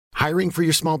Hiring for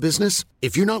your small business?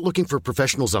 If you're not looking for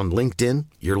professionals on LinkedIn,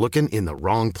 you're looking in the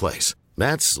wrong place.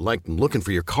 That's like looking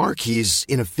for your car keys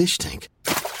in a fish tank.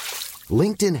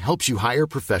 LinkedIn helps you hire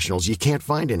professionals you can't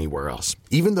find anywhere else,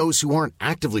 even those who aren't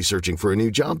actively searching for a new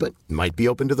job but might be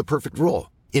open to the perfect role.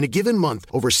 In a given month,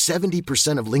 over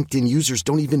 70% of LinkedIn users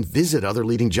don't even visit other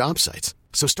leading job sites.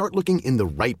 So start looking in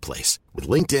the right place.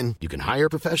 With LinkedIn, you can hire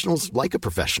professionals like a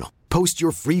professional. Post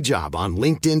your free job on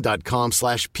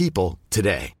linkedin.com/people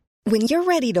today. When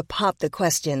you're ready to pop the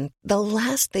question, the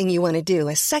last thing you want to do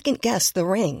is second-guess the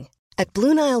ring. At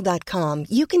BlueNile.com,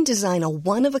 you can design a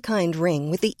one-of-a-kind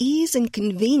ring with the ease and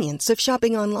convenience of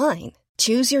shopping online.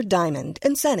 Choose your diamond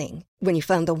and setting. When you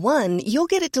find the one, you'll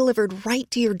get it delivered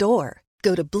right to your door.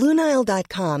 Go to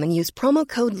BlueNile.com and use promo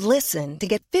code LISTEN to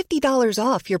get $50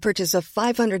 off your purchase of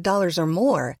 $500 or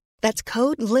more. That's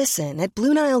code LISTEN at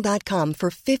BlueNile.com for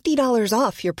 $50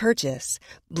 off your purchase.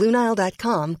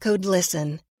 BlueNile.com, code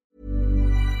LISTEN.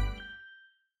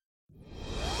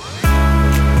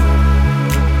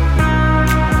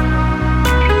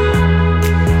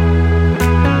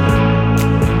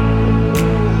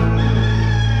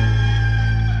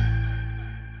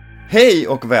 Hej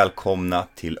och välkomna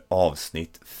till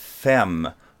avsnitt 5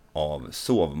 av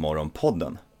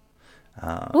Sovmorgonpodden.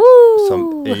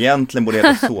 Som egentligen borde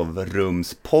heta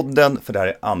Sovrumspodden, för det här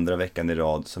är andra veckan i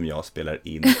rad som jag spelar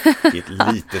in i ett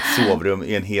litet sovrum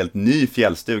i en helt ny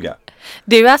fjällstuga.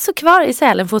 Du är alltså kvar i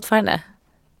Sälen fortfarande?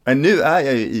 Men nu är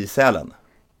jag ju i Sälen.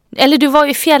 Eller du var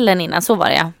i fjällen innan, så var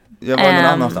det ja. Jag var någon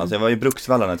annanstans, jag var i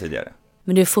Bruksvallarna tidigare.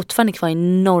 Men du är fortfarande kvar i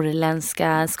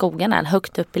norrländska skogarna,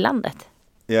 högt upp i landet?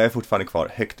 Jag är fortfarande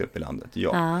kvar högt upp i landet,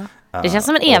 ja. Det känns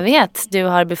som en evighet du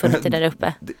har befunnit dig där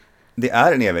uppe. Det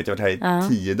är en evighet, jag har varit här i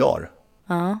 10 dagar.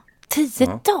 Ja, 10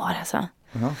 dagar alltså?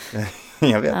 Ja,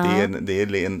 jag vet, det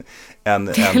är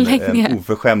en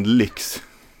oförskämd lyx.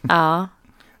 Ja.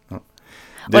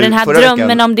 Du, och den här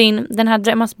drömmen om din, den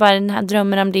här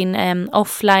drömmen om din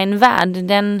offline-värld,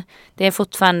 det är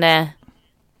fortfarande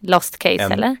lost case,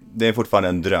 eller? Det är fortfarande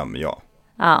en dröm, ja.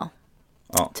 Ja.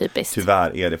 Ja, typiskt.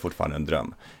 Tyvärr är det fortfarande en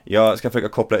dröm. Jag ska försöka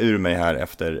koppla ur mig här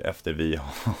efter vi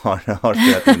har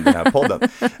spelat in den här podden.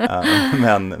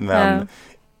 Men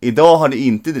idag har det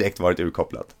inte direkt varit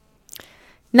urkopplat.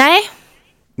 Nej,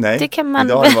 det kan man...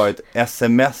 Idag har det varit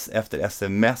sms efter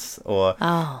sms.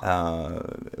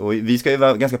 Och vi ska ju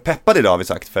vara ganska peppade idag, har vi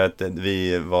sagt. För att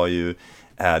vi var ju...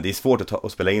 det är svårt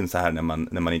att spela in så här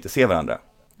när man inte ser varandra.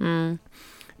 Mm.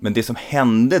 Men det som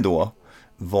hände då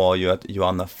var ju att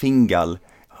Joanna Fingal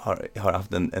har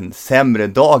haft en sämre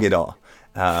dag idag.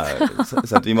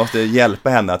 Så att vi måste hjälpa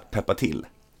henne att peppa till.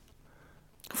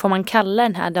 Får man kalla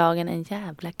den här dagen en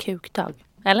jävla kukdag?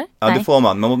 Eller? Ja, Nej. Det får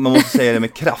man. Man måste säga det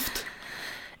med kraft.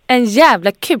 En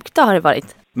jävla kukdag har det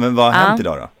varit. Men vad har hänt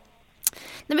idag då?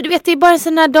 Nej, men du vet, det är bara en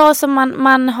sån här dag som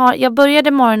man har... Jag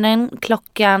började morgonen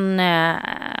klockan...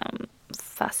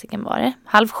 fasiken var det?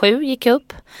 6:30 gick jag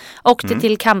upp. Åkte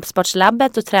till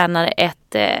kampsportslabbet och tränade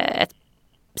ett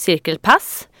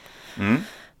cirkelpass.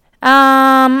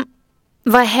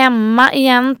 Var hemma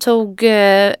igen, tog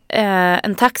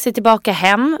en taxi tillbaka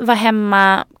hem. Var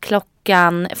hemma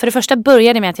klockan... För det första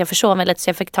började med att jag försov mig lite, så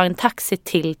jag fick ta en taxi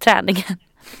till träningen.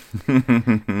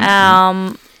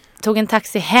 Tog en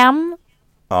taxi hem.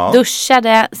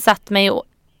 Duschade, satt mig och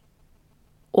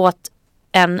åt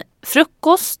en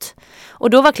frukost. Och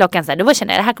då var klockan så här, då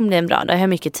kände jag det här kommer bli en bra dag, jag har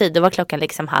mycket tid. Då var klockan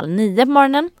liksom 8:30 på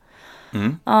morgonen.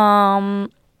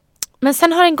 Men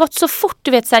sen har den gått så fort,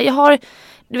 du vet så här,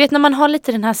 du vet när man har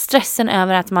lite den här stressen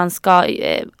över att man ska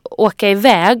åka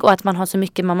iväg och att man har så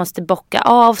mycket man måste bocka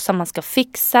av som man ska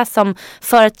fixa som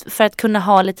för att kunna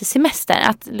ha lite semester,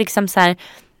 att liksom så här,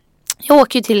 jag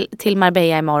åker ju till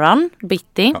Marbella imorgon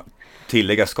bitti. Ja,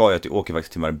 tillägga ska jag att du åker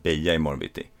faktiskt till Marbella imorgon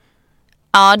bitti.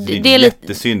 Ja, det är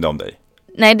jättesynd om dig.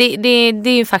 Nej, det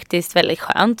är ju faktiskt väldigt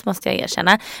skönt, måste jag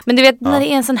erkänna. Men du vet, när det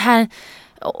är en sån här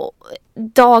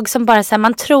dag som bara så här,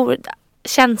 man tror...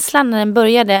 Känslan när den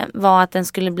började var att den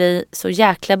skulle bli så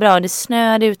jäkla bra. Det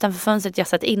snöade utanför fönstret. Jag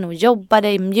satt in och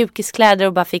jobbade i mjukiskläder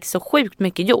och bara fick så sjukt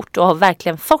mycket gjort. Och har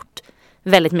verkligen fått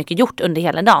väldigt mycket gjort under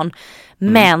hela dagen.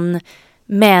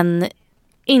 Men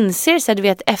inser så här, du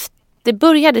vet, det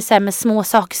började så här med små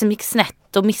saker som gick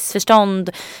snett och missförstånd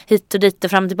hit och dit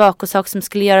och fram och tillbaka och saker som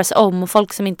skulle göras om och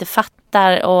folk som inte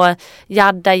fattar och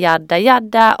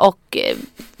jadda och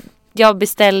jag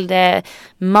beställde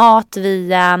mat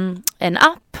via en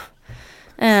app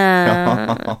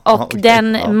och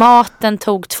den maten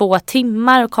tog 2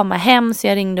 timmar att komma hem, så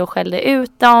jag ringde och skällde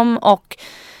ut dem och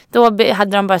då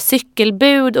hade de bara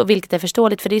cykelbud, och vilket är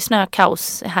förståeligt för det är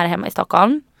snökaos här hemma i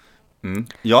Stockholm.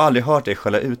 Jag har aldrig hört dig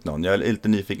skälla ut någon. Jag är lite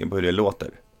nyfiken på hur det låter.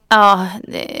 Ja,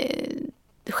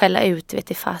 skälla ut vet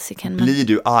jag fasiken. Blir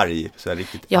du arg? Så är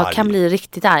riktigt jag arg. kan bli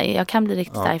riktigt arg. Jag kan bli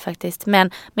riktigt arg faktiskt.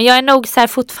 Men jag är nog så här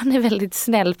fortfarande väldigt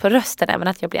snäll på rösten även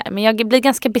att jag blir arg. Men jag blir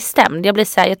ganska bestämd. Jag blir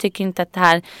så här, jag tycker inte att det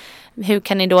här... Hur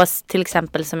kan ni då till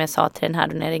exempel som jag sa till den här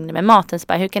då när jag ringde med maten. Så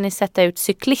bara, hur kan ni sätta ut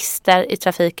cyklister i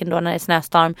trafiken då när det är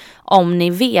snöstorm om ni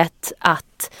vet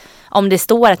att... Om det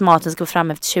står att maten ska gå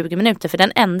fram efter 20 minuter. För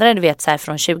den ändrade du vet så här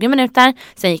från 20 minuter.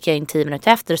 Sen gick jag in 10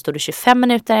 minuter efter. Då stod det 25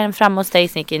 minuter fram hos dig.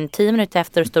 Sen gick jag in 10 minuter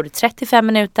efter. Då stod det 35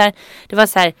 minuter. Det var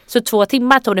så här. Så 2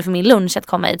 timmar tog det för min lunch att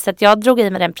komma hit. Så att jag drog i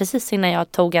med den precis innan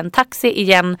jag tog en taxi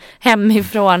igen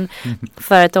hemifrån.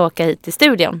 För att åka hit till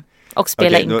studion. Och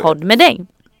spela in podd med dig.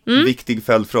 Viktig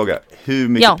följdfråga. Hur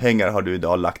mycket pengar har du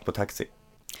idag lagt på taxi?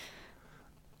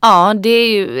 Ja, det är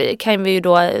ju, kan vi ju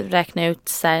då räkna ut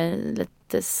så här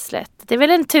lite slätt. Det är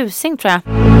väl 1000 tror jag.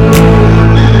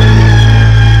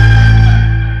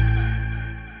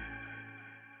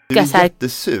 Du är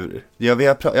jättesur. Jag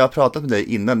har pratat med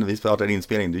dig innan vi startade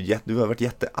inspelningen. Du har varit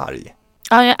jättearg.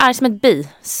 Ja, jag är arg som ett bi.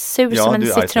 Sur som en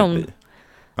citron.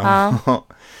 Ja.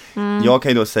 Jag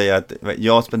kan ju då säga att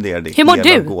jag spenderade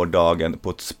hela gårdagen på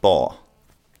ett spa.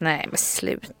 Nej, men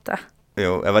sluta.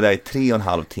 Jo, jag var där i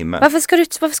 3,5 timmar.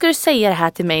 Varför ska du säga det här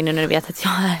till mig nu när du vet att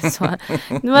jag är så?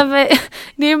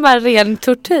 Det är ju bara ren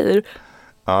tortyr.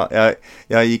 Ja,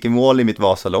 jag gick i mål i mitt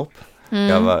Vasalopp.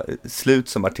 Jag var slut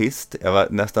som artist. Jag var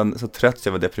nästan så trött så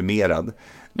jag var deprimerad.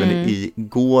 Men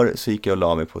igår så gick jag och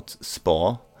la mig på ett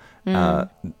spa.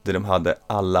 Där de hade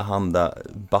allehanda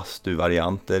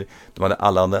bastuvarianter. De hade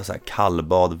alla andra så här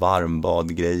kallbad,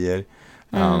 varmbad grejer.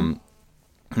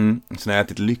 Sen har jag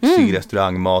ätit lyxig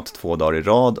restaurangmat 2 dagar i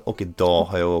rad. Och idag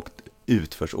har jag åkt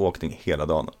utförsåkning hela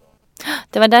dagen.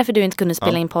 Det var därför du inte kunde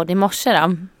spela in podd i morse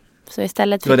då. Så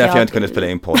istället det var därför jag inte kunde spela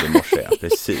in podd i morse,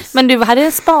 precis. Men du hade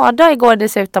en spa-dag igår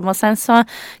dessutom. Och sen så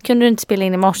kunde du inte spela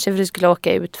in i morse för du skulle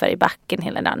åka ut för i backen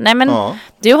hela dagen. Nej men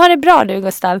du har det bra du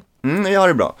Gustav. Jag har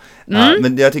det bra.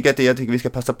 Men jag tycker vi ska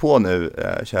passa på nu,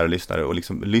 kära lyssnare, och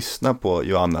liksom lyssna på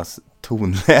Joannas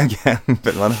tonläge.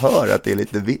 För man hör att det är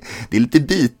lite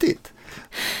bitigt.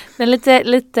 Det är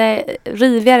lite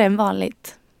rivigare än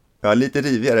vanligt. Ja, lite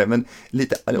rivigare, men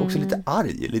också lite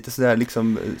arg. Lite sådär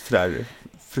liksom sådär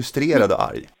frustrerad och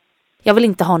arg. Jag vill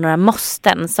inte ha några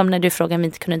måsten. Som när du frågade om vi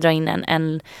inte kunde dra in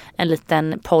en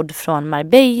liten podd från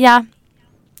Marbella.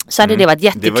 Så hade det varit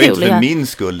jättekul. Det var ju inte för min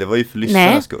skull, det var ju för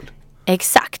lyssnarnas skull.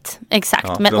 Exakt.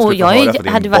 Ja, men och jag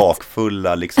hade varit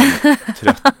bakfulla liksom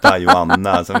trötta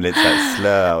Joanna som är lite så här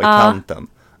slö och i kanten.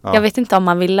 Ja. Jag vet inte om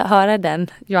man vill höra den,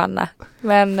 Joanna.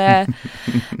 Men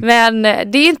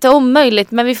det är inte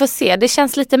omöjligt, men vi får se. Det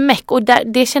känns lite meck och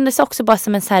det kändes också bara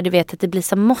som en så här, du vet att det blir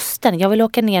som måsten. Jag vill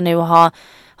åka ner nu och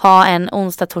ha en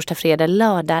onsdag, torsdag, fredag,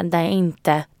 lördag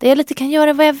där jag lite kan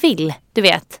göra vad jag vill, du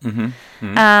vet.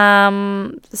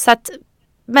 Så att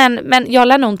men jag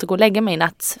lär nog inte gå och lägga mig i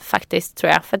natt faktiskt,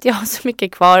 tror jag. För att jag har så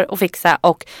mycket kvar att fixa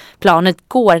och planet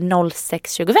går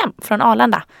 06.25 från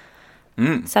Arlanda.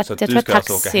 Så att jag du ska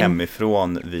alltså åka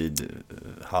hemifrån vid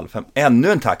 4:30.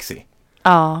 Ännu en taxi?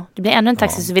 Ja, det blir ännu en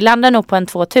taxi. Så vi landar nog på en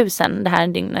 2000 det här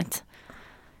dygnet.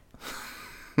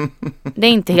 Det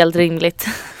är inte helt rimligt.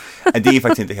 Det är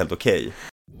faktiskt inte helt okej.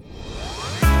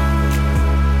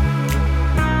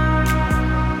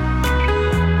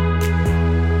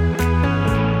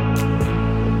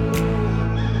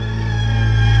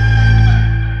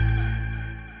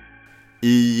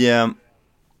 I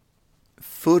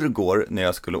förrgår när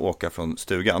jag skulle åka från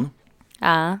stugan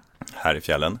här i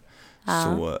fjällen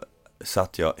så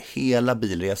satt jag hela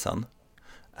bilresan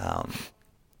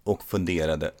och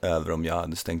funderade över om jag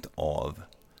hade stängt av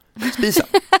spisen.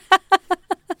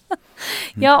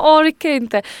 Jag orkar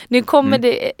inte. Nu kommer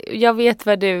det, jag vet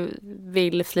vad du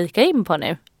vill flika in på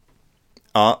nu.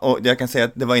 Ja, och jag kan säga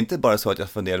att det var inte bara så att jag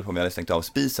funderade på om jag hade stängt av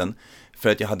spisen. För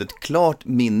att jag hade ett klart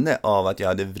minne av att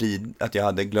jag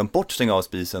hade glömt bort stänga av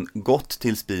spisen, gått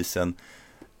till spisen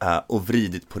och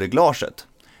vridit på reglaget.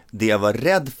 Det jag var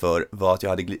rädd för var att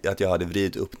jag hade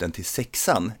vridit upp den till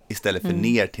 6:an istället för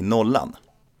ner till 0:an.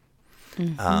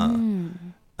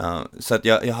 Så att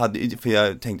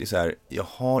jag tänkte så här, jag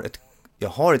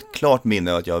har ett klart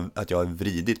minne av att jag har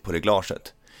vridit på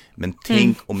reglaget. Men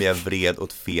tänk om jag vred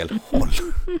åt fel håll.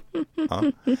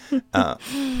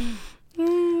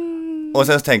 Och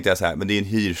sen tänkte jag så här, men det är en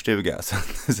hyrstuga så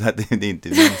det är inte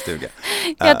min stuga.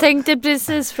 Jag tänkte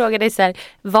precis fråga dig så här,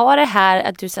 var det här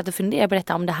att du satt och funderade på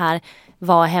detta, om det här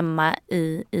var hemma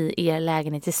i er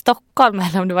lägenhet i Stockholm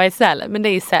eller om det var i Sälen? Men det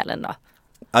är i Sälen då.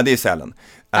 Ja, det är Sälen.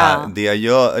 Det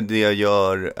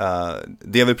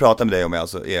jag vill prata med dig om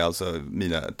är alltså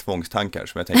mina tvångstankar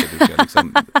som jag tänker att du ska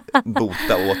liksom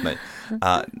bota åt mig.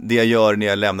 Det jag gör när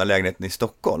jag lämnar lägenheten i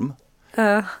Stockholm,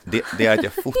 det är att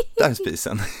jag fotar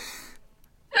spisen.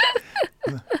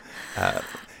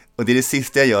 Och det är det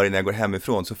sista jag gör innan jag går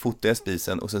hemifrån. Så fotar jag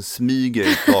spisen och sen smyger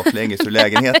jag ut baklänges ur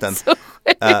lägenheten.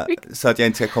 Så att jag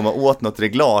inte ska komma åt något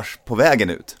reglage på vägen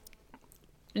ut.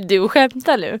 Du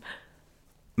skämtar nu.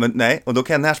 Men nej, och då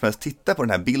kan jag när som helst titta på den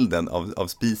här bilden av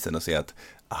spisen och se att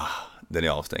den är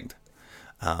avstängd.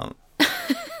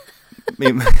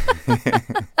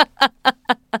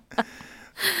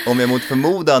 Om jag mot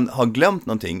förmodan har glömt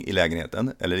någonting i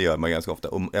lägenheten, eller det gör man ganska ofta,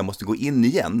 och jag måste gå in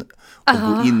igen och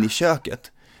gå in i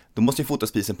köket, då måste jag fota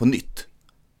spisen på nytt.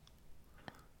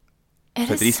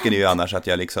 För att risken är ju annars att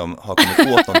jag liksom har kommit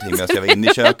åt någonting medan jag var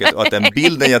inne i köket och att den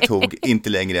bilden jag tog inte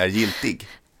längre är giltig.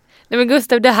 Nej men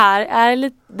Gustav, det här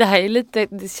är lite,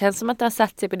 det känns som att det har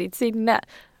satt sig på ditt sinne.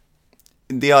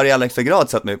 Det har i allra högsta grad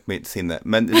satt mig på mitt sinne,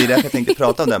 men det är därför jag tänkte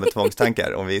prata om det här med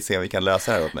tvångstankar, om vi ser om vi kan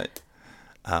lösa det här åt mig.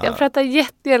 Jag pratar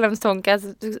jättegärna om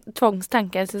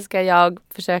tvångstankar, så ska jag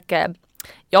försöka.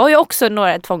 Jag har ju också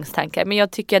några tvångstankar, men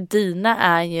jag tycker att dina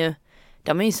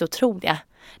de är ju så otroliga.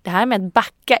 Det här med att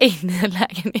backa in i en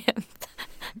lägenhet.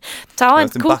 Ta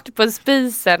ett kort på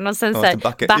spisen och sen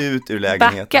backa ut ur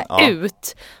lägenheten. Backa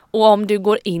ut. Och om du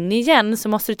går in igen så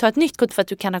måste du ta ett nytt kort för att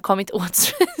du kan ha kommit åt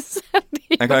spisen.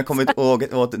 Man kan ha kommit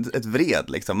åt ett vred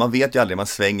liksom. Man vet ju aldrig, man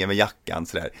svänger med jackan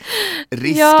sådär.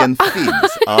 Risken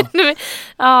finns.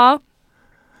 Ja.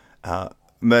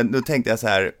 Men då tänkte jag så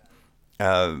här,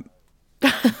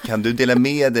 kan du dela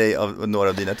med dig av några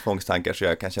av dina tvångstankar så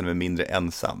jag kan känna mig mindre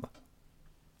ensam?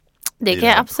 Det kan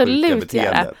jag absolut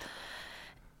göra.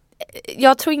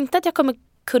 Jag tror inte att jag kommer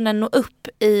kunna nå upp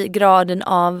i graden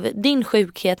av din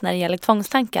sjukhet när det gäller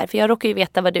tvångstankar. För jag råkar ju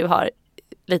veta vad du har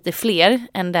lite fler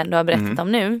än den du har berättat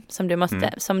om nu.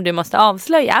 Som du måste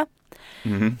avslöja.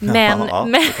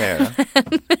 Men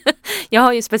jag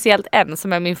har ju speciellt en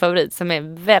som är min favorit som är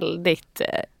väldigt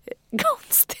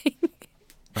konstig.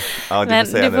 Ja, du får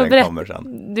säga när den kommer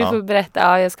sen. Du får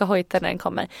berätta, jag ska hojta när den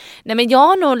kommer. Nej, men jag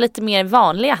har nog lite mer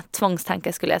vanliga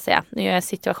tvångstankar skulle jag säga. Nu gör jag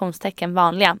situationstecken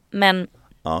vanliga. Men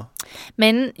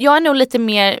jag är nog lite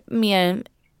mer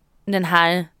den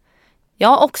här. Jag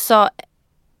har också,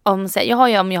 om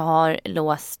jag har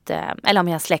låst, eller om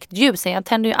jag har släckt ljusen. Jag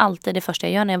tänder ju alltid, det första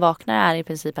jag gör när jag vaknar är i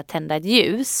princip att tända ett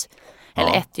ljus.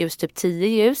 Eller ett ljus, typ 10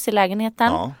 ljus i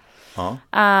lägenheten. Och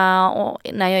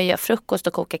när jag gör frukost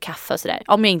och kokar kaffe och sådär.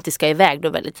 Om jag inte ska iväg då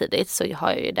väldigt tidigt så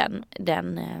har jag ju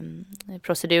den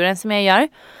proceduren som jag gör.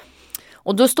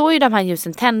 Och då står ju de här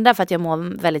ljusen tända för att jag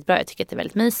mår väldigt bra. Jag tycker att det är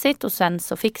väldigt mysigt. Och sen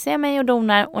så fixar jag mig och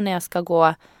donar. Och när jag ska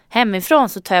gå hemifrån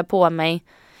så tar jag på mig.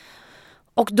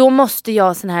 Och då måste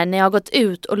jag när jag har gått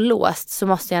ut och låst så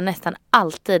måste jag nästan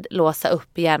alltid låsa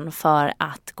upp igen för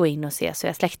att gå in och se så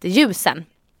jag släckte ljusen.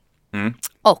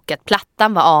 Och att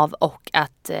plattan var av och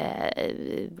att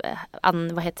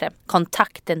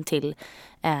kontakten till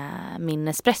min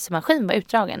espressomaskin var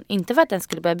utdragen. Inte för att den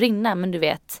skulle börja brinna, men du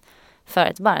vet, för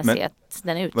att bara se att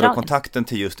den är utdragen. Vadå, kontakten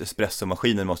till just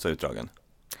espressomaskinen måste vara utdragen?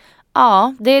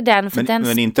 Ja, det är den. För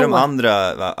men inte de andra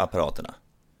apparaterna?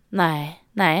 Nej,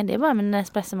 det är bara med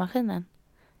espressomaskinen.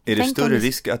 Är det större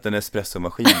risk att en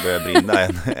espressomaskin börjar brinna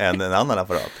än en annan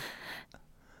apparat?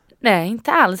 Nej,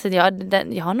 inte alls.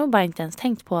 Jag har nog bara inte ens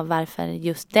tänkt på varför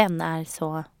just den är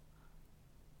så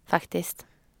faktiskt.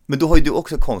 Men då har ju du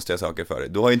också konstiga saker för dig.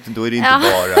 Då är det inte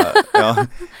bara...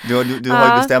 du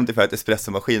har ju bestämt dig för att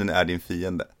espressomaskinen är din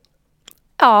fiende.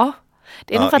 Ja,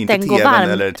 det är nog för att den går varm.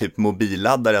 Inte eller typ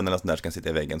mobilladdaren eller något sånt där som kan sitta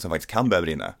i väggen som faktiskt kan börja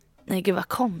brinna. Nej, gud vad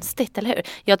konstigt, eller hur?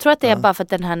 Jag tror att det är bara för att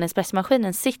den här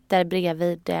espressomaskinen sitter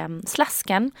bredvid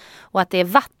slaskan och att det är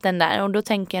vatten där. Och då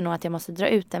tänker jag nog att jag måste dra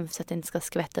ut den så att det inte ska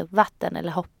skvätta upp vatten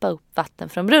eller hoppa upp vatten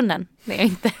från brunnen. Det är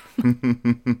inte.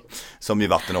 Som ju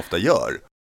vatten ofta gör.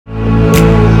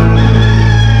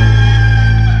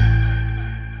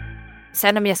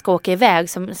 Sen om jag ska åka iväg,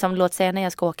 som låt säga när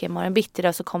jag ska åka imorgon bitti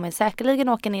då, så kommer jag säkerligen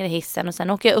åka ner i hissen och sen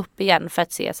åker jag upp igen för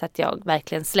att se så att jag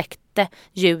verkligen släckte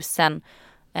ljusen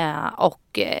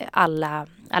och alla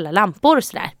lampor och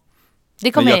sådär.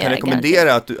 Det kommer jag kan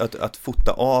rekommendera att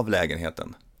fota av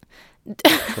lägenheten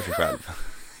för sig själv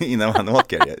innan man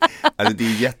åker. Alltså det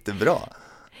är jättebra.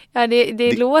 Ja,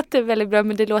 det låter väldigt bra,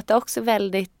 men det låter också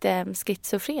väldigt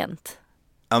schizofrent.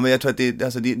 Ja, men jag tror att det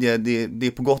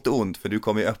är på gott och ont, för du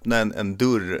kommer ju öppna en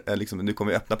dörr, liksom, du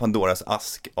kommer ju öppna Pandoras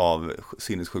ask av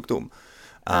sinnessjukdom.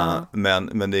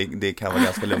 Men det kan vara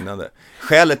ganska lugnande.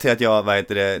 Skälet till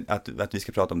att att vi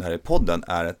ska prata om det här i podden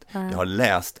är att jag har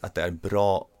läst att det är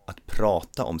bra att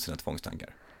prata om sina tvångstankar.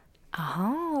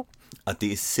 Aha. Att det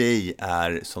i sig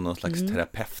är som någon slags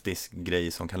terapeutisk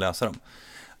grej som kan lösa dem.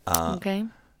 Okay.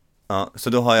 Så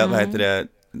då har jag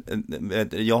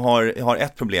jag har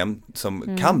ett problem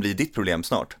som kan bli ditt problem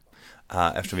snart.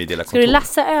 Eftersom vi delar kontor. Ska du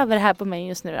lassa över det här på mig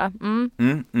just nu då?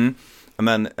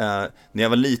 Men när jag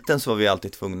var liten så var vi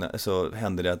alltid tvungna, så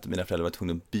hände det att mina föräldrar var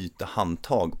tvungna att byta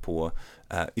handtag på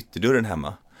ytterdörren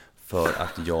hemma. För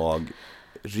att jag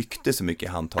ryckte så mycket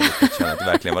i handtaget för att känna att det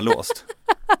verkligen var låst.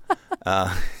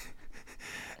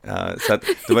 Så att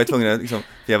då var jag tvungen att, liksom,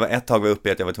 för jag var ett tag var uppe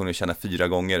i att jag var tvungen att känna 4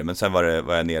 gånger, men sen var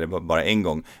jag nere bara en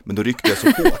gång. Men då ryckte jag så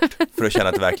hårt för att känna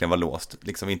att det verkligen var låst.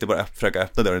 Liksom, inte bara försöka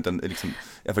öppna dörren, utan liksom,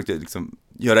 jag försökte liksom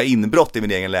göra inbrott i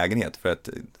min egen lägenhet för att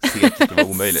se att det var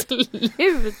omöjligt.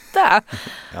 Sluta!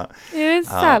 Ja. Är det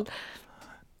sant?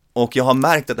 Och jag har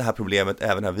märkt att det här problemet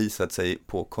även har visat sig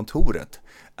på kontoret.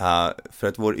 För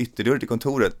att vår ytterdörr till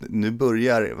kontoret, nu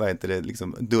börjar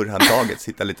liksom, dörrhandtaget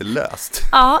sitta lite löst.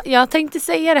 Ja, jag tänkte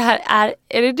säga det här.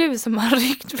 Är det du som har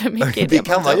ryckt för mycket i det? Det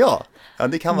kan vara jag. Ja,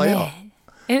 det kan vara jag.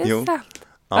 Är det sant?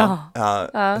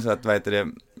 Så att,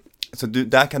 så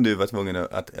där kan du vara tvungen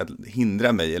att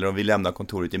hindra mig, eller om vi lämnar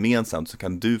kontoret gemensamt så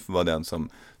kan du få vara den som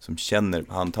känner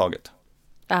handtaget.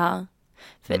 Ja.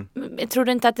 För, jag tror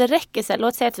inte att det räcker så här.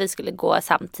 Låt säga att vi skulle gå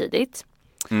samtidigt.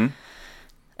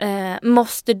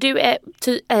 Måste du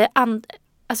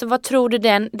alltså vad tror du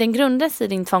den grundas i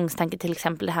din tvångstanke, till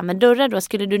exempel det här med dörrar då?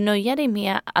 Skulle du nöja dig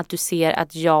med att du ser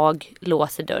att jag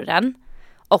låser dörren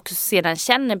och sedan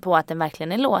känner på att den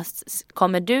verkligen är låst?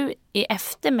 Kommer du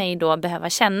efter mig då behöva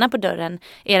känna på dörren?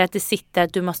 Är det att det sitter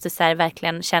att du måste så här,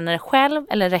 verkligen känna det själv,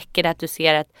 eller räcker det att du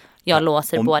ser att jag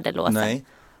låser båda låsen? Nej,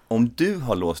 om du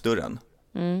har låst dörren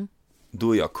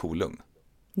då är jag lugn.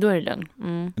 Då är det lugn.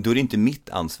 Då är det inte mitt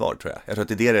ansvar, tror jag. Jag tror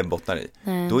att det är det bottnar i.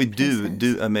 Då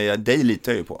är dig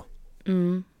litar jag ju på.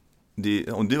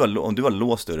 Om du har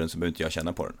låst dörren så behöver inte jag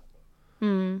känna på den.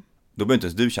 Då behöver inte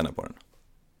ens du känna på den.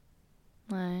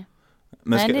 Nej.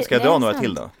 Men ska jag dra några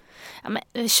till då? Ja,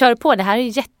 men, kör på, det här är ju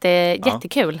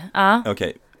jättekul. Ja.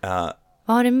 Okej. Vad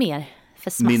har du mer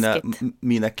för smaskigt?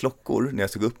 Mina klockor när jag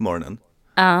stod upp på morgonen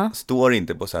står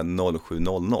inte på så här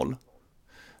 07:00.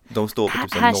 De står på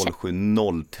typ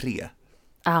 07:03.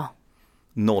 Ja.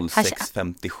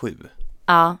 06:57.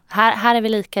 Ja, här är vi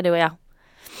lika, du och jag.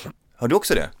 Har du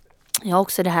också det? Jag har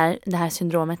också det här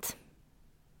syndromet.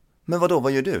 Men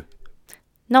vad gör du?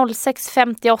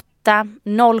 06:58,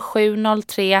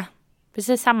 07:03.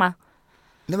 Precis samma.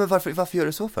 Nej, men varför gör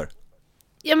du så för?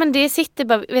 Ja, men det sitter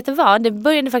bara, vet du vad? Det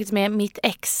började faktiskt med mitt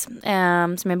ex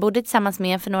som jag bodde tillsammans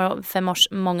med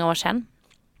för många år sedan.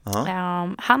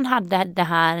 Han hade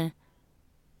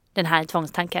den här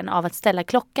tvångstanken av att ställa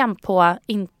klockan på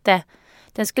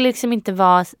den skulle liksom inte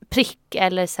vara prick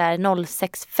eller så här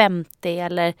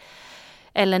 06:50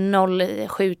 eller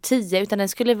 07:10, utan den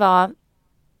skulle vara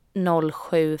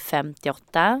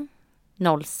 07:58,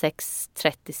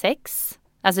 06:36.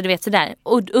 Alltså du vet sådär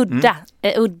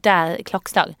udda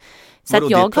klockslag. Så att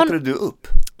det plockade du upp?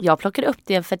 Jag plockade upp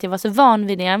det för att jag var så van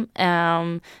vid det.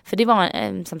 För det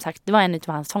var som sagt, det var en av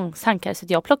hans tvångstankar. Så att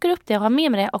jag plockade upp det och har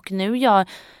med mig det. Och nu gör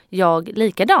jag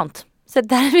likadant. Så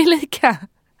där är vi lika.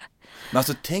 Men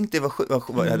alltså tänk dig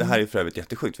det här är för övrigt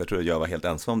jättesjukt, för jag tror att jag var helt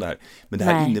ensam om det här. Men det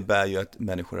här innebär ju att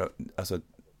människor, alltså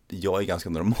jag är ganska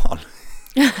normal.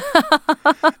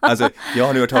 Alltså jag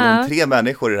har nu hört talas om 3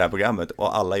 människor i det här programmet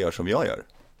och alla gör som jag gör.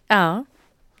 Ja.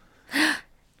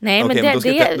 Nej, okej, men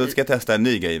då ska jag testa en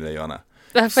ny grej med Johanna.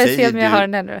 Får jag se om jag har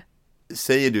den nu?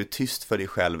 Säger du tyst för dig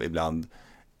själv ibland,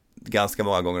 ganska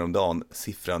många gånger om dagen,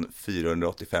 siffran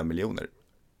 485 miljoner?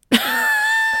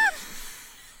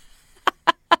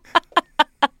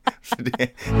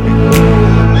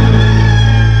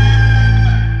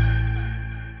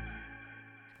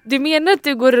 Du menar att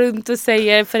du går runt och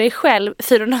säger för dig själv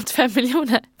 485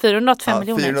 miljoner? 485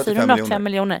 miljoner. 485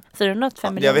 miljoner.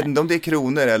 485 miljoner. Jag vet inte om det är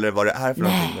kronor eller vad det är för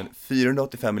någonting, men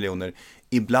 485 miljoner.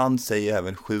 Ibland säger jag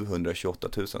även 728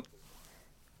 000.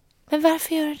 Men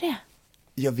varför gör du det?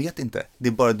 Jag vet inte.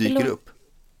 Det bara dyker upp.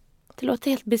 Det låter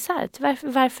helt bisarrt.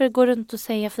 Varför går du runt och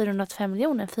säger 485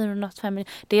 miljoner? 485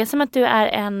 miljoner. Det är som att du är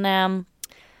en...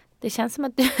 Det känns som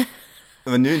att du...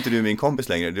 Men nu är inte du min kompis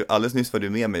längre. Alldeles nyss var du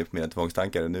med mig på mina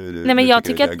tvångstankar. Nu är du, nej, men jag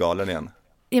tycker att jag är galen igen.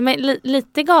 Ja, men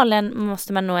lite galen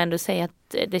måste man nog ändå säga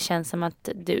att det känns som att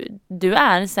du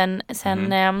är.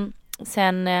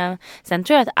 Sen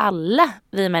tror jag att alla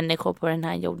vi människor på den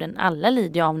här jorden, alla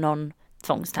lider av någon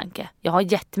tvångstanke. Jag har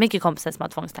jättemycket kompisar som har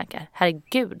tvångstankar.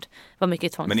 Herregud, vad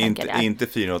mycket tvångstankar det är. Men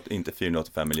inte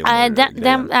 485 miljoner.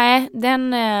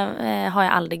 Den har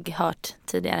jag aldrig hört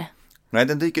tidigare. Nej,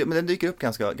 den dyker upp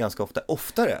ganska ofta.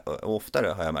 Oftare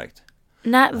har jag märkt.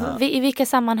 I vilka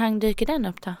sammanhang dyker den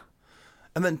upp då?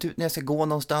 Ja, men typ när jag ska gå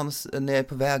någonstans, när jag är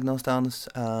på väg någonstans.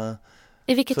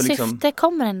 I vilket syfte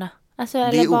kommer den då? Alltså,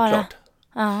 det är oklart.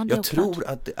 Ja, jag tror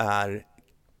att det är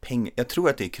pengar. Jag tror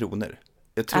att det är kronor.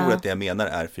 Jag tror att det jag menar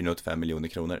är 485 miljoner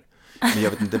kronor. Men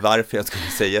jag vet inte varför jag skulle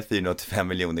säga 485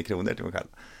 miljoner kronor till mig själv.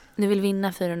 Du vill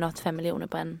vinna 485 miljoner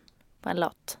på en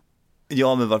lott.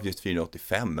 Ja, men varför just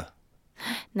 485?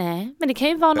 Nej, men det kan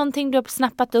ju vara någonting du har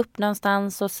snappat upp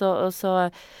någonstans och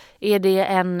så är det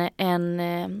en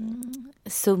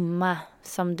summa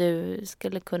som du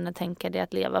skulle kunna tänka dig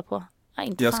att leva på. Ja,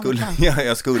 inte jag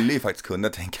skulle ju faktiskt kunna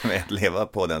tänka mig att leva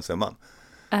på den summan.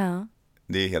 Ja.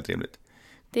 Det är helt rimligt.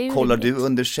 Kollar du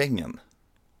under sängen?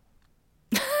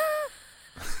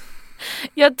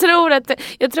 Jag tror att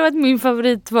min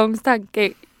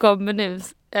favorittvångstanke kommer nu,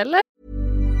 eller?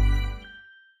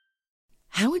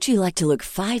 How would you like to look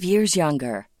 5 years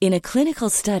younger? In a clinical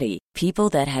study, people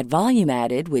that had volume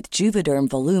added with Juvederm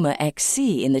Voluma XC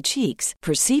in the cheeks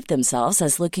perceived themselves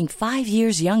as looking 5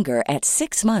 years younger at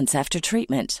 6 months after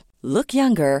treatment. Look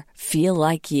younger, feel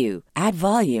like you. Add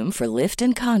volume for lift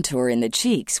and contour in the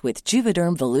cheeks with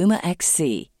Juvederm Voluma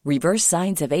XC. Reverse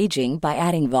signs of aging by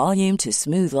adding volume to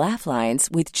smooth laugh lines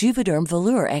with Juvederm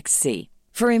Volure XC.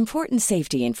 For important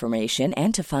safety information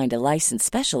and to find a licensed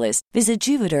specialist, visit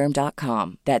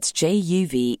Juvederm.com. That's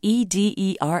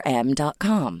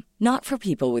JUVEDERM.com. Not for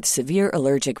people with severe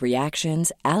allergic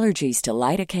reactions, allergies to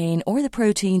lidocaine, or the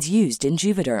proteins used in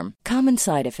Juvederm. Common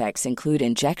side effects include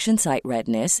injection site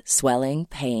redness, swelling,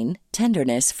 pain,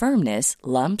 tenderness, firmness,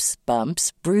 lumps,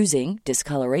 bumps, bruising,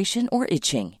 discoloration, or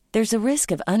itching. There's a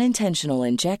risk of unintentional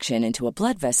injection into a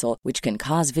blood vessel, which can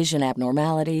cause vision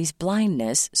abnormalities,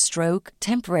 blindness, stroke,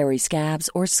 temporary scabs,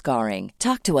 or scarring.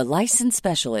 Talk to a licensed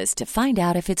specialist to find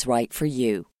out if it's right for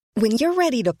you. When you're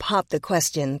ready to pop the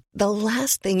question, the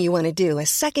last thing you want to do is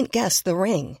second-guess the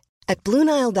ring. At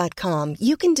BlueNile.com,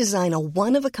 you can design a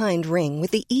one-of-a-kind ring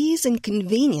with the ease and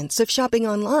convenience of shopping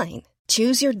online.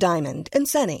 Choose your diamond and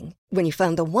setting. When you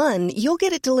find the one, you'll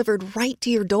get it delivered right to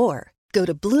your door. Go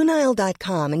to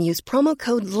BlueNile.com and use promo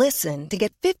code LISTEN to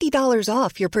get $50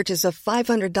 off your purchase of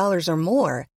 $500 or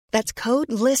more. That's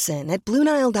code LISTEN at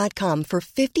BlueNile.com for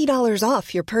 $50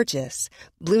 off your purchase.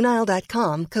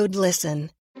 BlueNile.com, code LISTEN.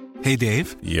 Hey,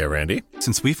 Dave. Yeah, Randy.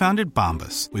 Since we founded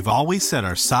Bombas, we've always said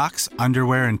our socks,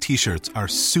 underwear, and T-shirts are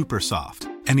super soft.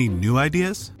 Any new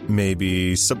ideas?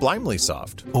 Maybe sublimely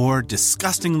soft. Or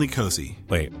disgustingly cozy.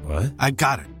 Wait, what? I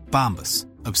got it. Bombas.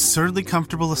 Absurdly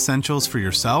comfortable essentials for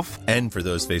yourself and for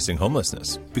those facing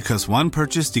homelessness. Because one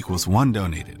purchased equals one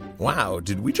donated. Wow,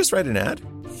 did we just write an ad?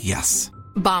 Yes.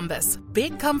 Bombas.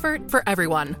 Big comfort for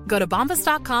everyone. Go to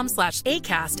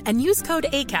bombas.com/ACAST and use code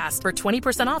ACAST for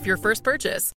 20% off your first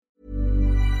purchase.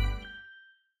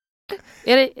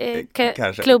 Är det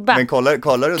kanske. Klubba? Men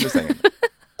kollar du under sängen?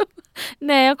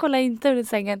 Nej, jag kollar inte under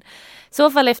sängen. I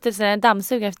så fall efter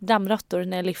dammsuga efter dammråttor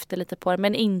när jag lyfter lite på det.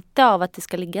 Men inte av att det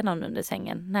ska ligga någon under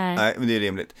sängen. Nej, men det är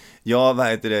rimligt. Ja, vad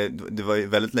heter det? Det var ju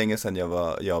väldigt länge sedan jag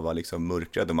var liksom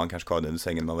mörkrädd och man kanske kollade under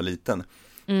sängen när man var liten.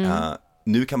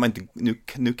 Nu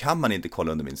kan man inte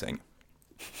kolla under min säng.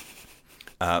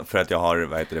 För att jag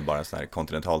har bara en sån här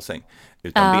kontinentalsäng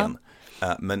utan ben.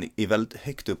 Men i väldigt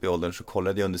högt upp i åldern så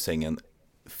kollade jag under sängen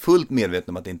fullt medveten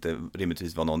om att det inte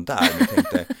rimligtvis var någon där.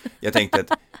 Men jag tänkte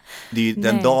att det är ju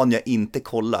den dagen jag inte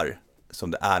kollar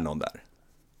som det är någon där.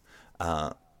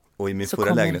 Och i min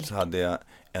förra lägenhet så hade jag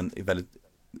en väldigt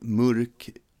mörk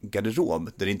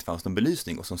garderob där det inte fanns någon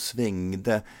belysning och som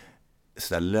svängde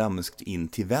sådär lömskt in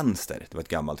till vänster. Det var ett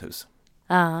gammalt hus.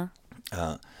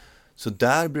 Så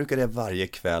där brukade jag varje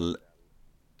kväll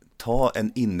ta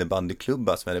en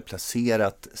innebandyklubba som jag hade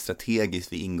placerat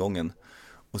strategiskt vid ingången.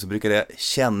 Och så brukade jag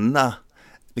känna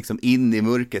liksom in i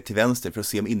mörkret till vänster för att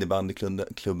se om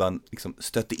innebandyklubban liksom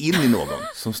stötte in i någon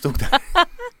som stod där.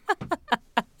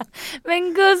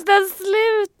 Men Gustav,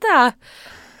 sluta!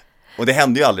 Och det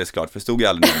hände ju aldrig såklart, för det stod ju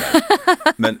aldrig någon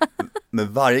där.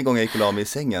 Men varje gång jag gick och la mig i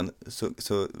sängen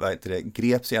så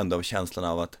greps jag ändå av känslan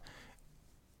av att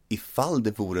ifall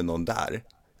det vore någon där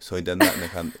så är den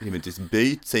människan rimligtvis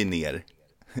böjt sig ner,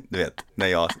 du vet, när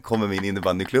jag kommer med min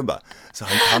innebandyklubba. Så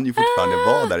han kan ju fortfarande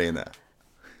vara där inne.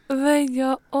 Men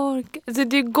jag orkar. Så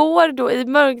du går då i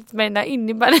mörkt med dina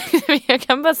innebandyklubba. Jag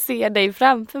kan bara se dig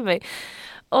framför mig.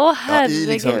 Åh,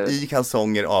 herregud. I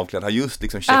kalsonger avklädd, har just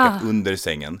liksom checkat under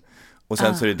sängen. Och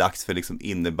sen så är det dags för liksom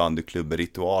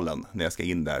innebandyklubb-ritualen när jag ska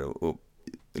in där och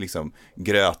liksom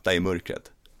gröta i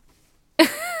mörkret.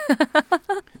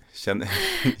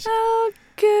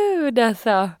 Gud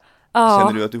alltså.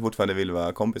 Känner du att du fortfarande vill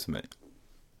vara kompis med mig?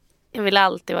 Jag vill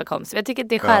alltid vara kompis. Jag tycker att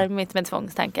det är charmigt med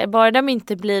tvångstankar. Bara de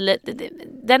inte blir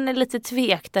den är lite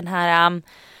tvek, den här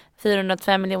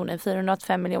 405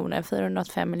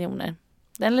 miljoner.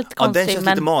 Den är lite konstig. Den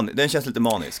känns lite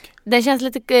manisk. Den känns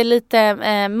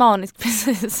lite manisk,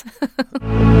 precis.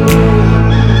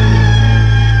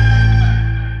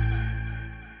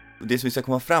 Det som vi ska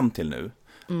komma fram till nu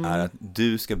är att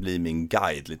du ska bli min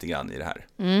guide lite grann i det här.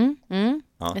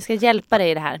 Ja. Jag ska hjälpa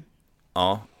dig i det här.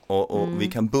 Ja, och vi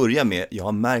kan börja med, jag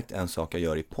har märkt en sak jag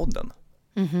gör i podden.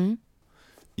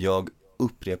 Jag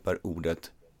upprepar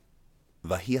ordet,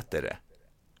 vad heter det?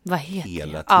 Vad heter det?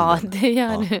 Hela tiden. Ja, det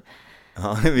gör du.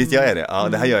 Ja, visst gör jag det. Ja,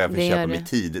 det här gör jag för att det köpa gör mig du.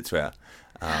 tid, tror jag.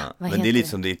 Men heter det är lite det?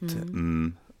 som ditt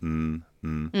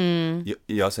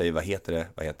Jag säger, vad heter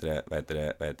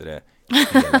det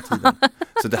hela tiden.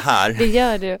 Så det här Det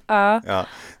gör du, ja. Ja,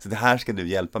 så det här ska du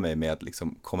hjälpa mig med att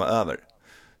liksom komma över.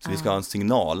 Så vi ska ha en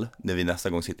signal när vi nästa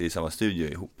gång sitter i samma studio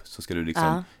ihop. Så ska du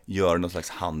liksom göra någon slags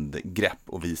handgrepp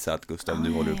och visa att Gustav,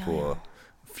 nu håller du på att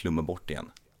flumma bort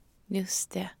igen.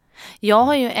 Just det. Jag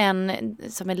har ju en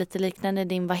som är lite liknande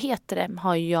din, vad heter det?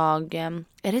 Har jag,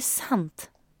 är det sant?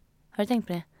 Har du tänkt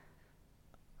på det?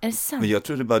 Är det sant? Men jag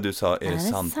trodde bara du sa, är det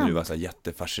sant? För du var så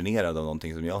jättefascinerad av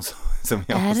någonting som jag sa.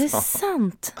 Är det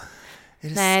sant?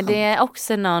 Nej, sant? det är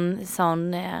också någon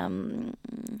sån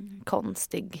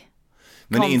konstig.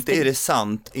 Men inte är det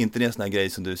sant, inte det en sån här grej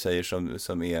som du säger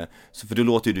som är, för då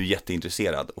låter ju du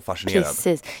jätteintresserad och fascinerad.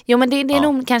 Precis. Jo, men det är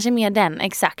nog kanske mer den,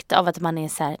 exakt, av att man är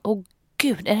så här, åh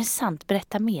gud, är det sant?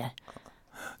 Berätta mer.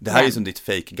 Det här är som ditt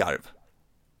fake-garv.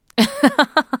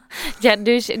 Ja,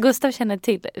 Gustav känner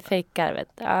till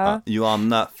fake-garvet. Ja.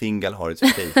 Joanna Fingal har ett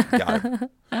fake-garv.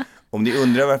 Om ni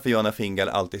undrar varför Joanna Fingal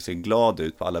alltid ser glad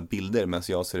ut på alla bilder medan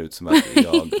jag ser ut som att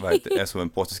jag är som en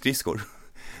påse skridskor,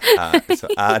 så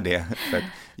är det för att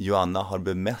Joanna har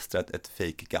bemästrat ett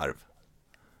fake-garv.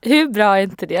 Hur bra är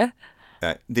inte det?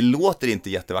 Det låter inte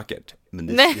jättevackert, men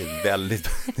det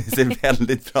ser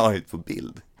väldigt bra ut på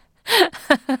bild.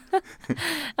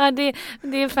 Ja, det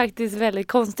är faktiskt väldigt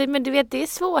konstigt. Men du vet, det är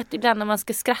svårt ibland när man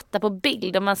ska skratta på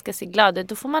bild och man ska se glad ut.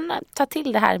 Då får man ta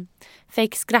till det här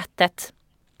fake-skrattet.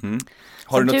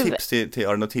 Har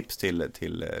du något tips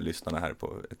till lyssnarna här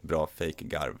på ett bra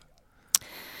fake-garv?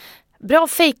 Bra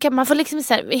fejka, man får liksom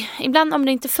så här, ibland om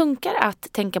det inte funkar att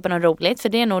tänka på något roligt, för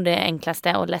det är nog det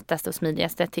enklaste och lättaste och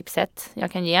smidigaste tipset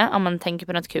jag kan ge, om man tänker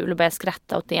på något kul och börjar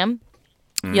skratta åt det.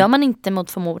 Gör man inte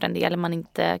mot förmodan det, eller man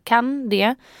inte kan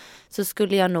det, så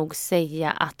skulle jag nog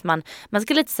säga att man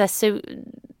ska lite så här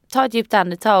ta ett djupt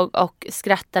andetag och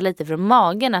skratta lite från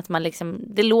magen, att man liksom,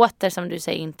 det låter som du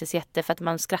säger inte så jätte, för att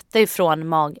man skrattar ju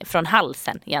från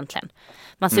halsen egentligen.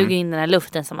 Man suger in den här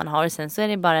luften som man har, och sen så är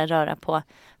det bara att röra på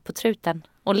truten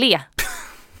och le.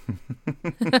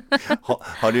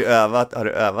 Har du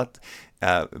övat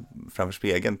framför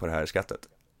spegeln på det här skrattet?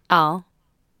 Ja,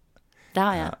 det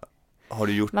har jag. Har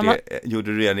du gjort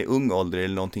gjorde du redan i ung ålder,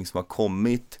 eller någonting som har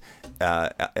kommit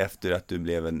efter att du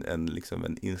blev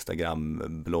en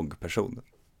Instagram-bloggperson?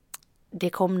 Det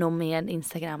kom nog med en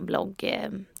Instagram-blogg,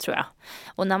 tror jag.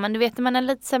 Och när man är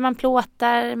lite så här, man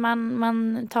plåtar,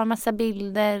 man tar massa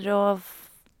bilder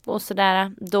och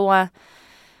sådär, då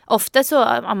ofta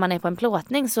så, om man är på en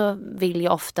plåtning, så vill ju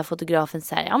ofta fotografen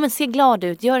säga, ja men se glad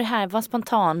ut, gör det här, var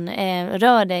spontan,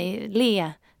 rör dig,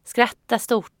 le, skratta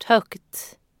stort,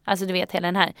 högt. Alltså du vet,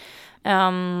 hela den här.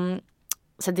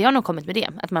 Så det har nog kommit med det,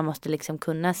 att man måste liksom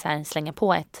kunna så här slänga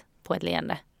på ett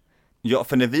leende. Ja,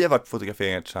 för när vi har varit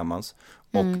fotograferingar tillsammans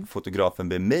och fotografen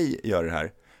ber mig göra det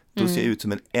här, då ser jag ut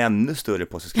som en ännu större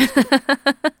påse skridskor.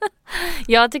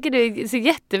 Jag tycker du ser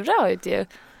jättebra ut ju.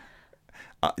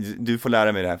 Ja, du får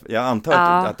lära mig det här. Jag antar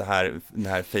att den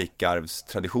här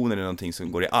fake-arvstraditionen är någonting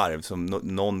som går i arv, som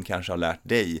någon kanske har lärt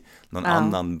dig, någon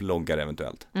annan bloggare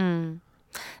eventuellt.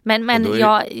 Men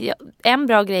en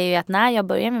bra grej är att när jag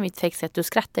börjar med mitt fake-skratt, då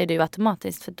skrattar du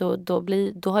automatiskt, för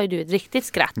då har ju du ett riktigt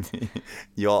skratt.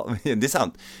 Ja, det är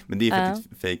sant. Men det är för att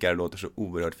fake-arv låter så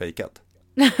oerhört fejkat.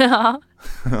 Ja.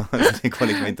 Det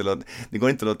går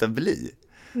inte att låta bli.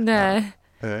 Nej.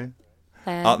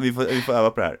 Ja, vi får öva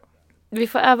på det här. Vi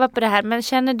får öva på det här, men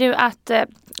känner du att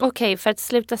okej, för att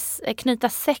sluta knyta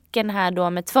säcken här då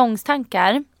med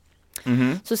tvångstankar,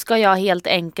 så ska jag helt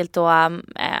enkelt då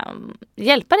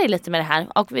hjälpa dig lite med det här.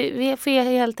 Och vi får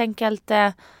helt enkelt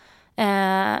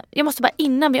jag måste bara,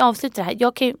 innan vi avslutar det här,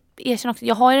 jag kan ju erkänna också,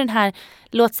 jag har ju den här,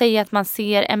 låt säga att man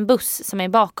ser en buss som är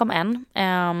bakom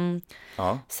en,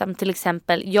 som till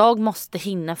exempel, jag måste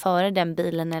hinna före den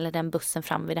bilen eller den bussen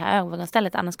fram vid det här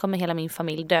övergångsstället, annars kommer hela min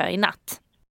familj dö i natt.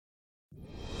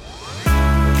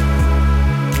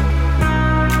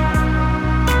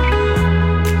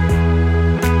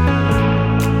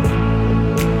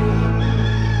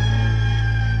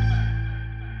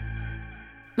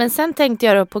 Men sen tänkte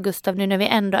jag då på Gustav, nu när vi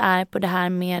ändå är på det här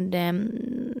med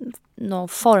några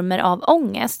former av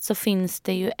ångest så finns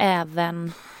det ju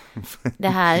även det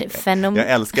här fenomenet.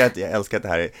 Jag älskar att det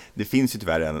här är, det finns ju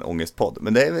tyvärr en ångestpodd,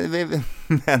 men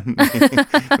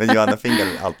men Johanna Fingal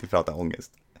vill alltid prata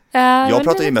ångest. Jag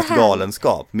pratar ju mest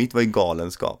galenskap. Mitt var ju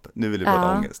galenskap. Nu vill du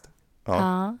prata ångest.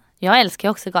 Ja. Jag älskar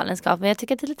också galenskap, men jag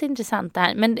tycker att det är lite intressant det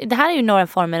här. Men det här är ju några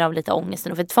former av lite ångest.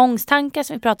 För tvångstankar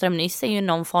som vi pratade om nyss är ju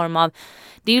någon form av,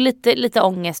 det är ju lite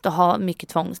ångest att ha mycket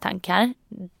tvångstankar,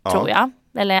 tror jag.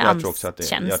 Eller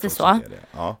känns det så.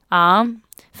 Ja,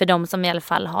 för de som i alla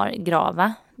fall har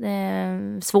grava,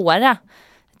 svåra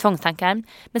tvångstankar.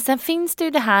 Men sen finns det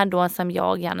ju det här då som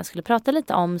jag gärna skulle prata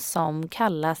lite om som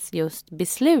kallas just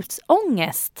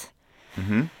beslutsångest.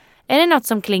 Mm-hmm. Är det något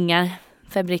som klingar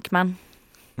för Brickman?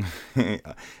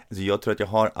 Alltså jag tror att jag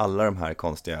har alla de här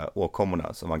konstiga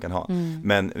åkommorna som man kan ha.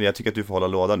 Men jag tycker att du får hålla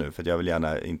låda nu, för jag vill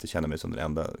gärna inte känna mig som den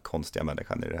enda konstiga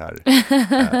människan i det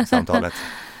här samtalet.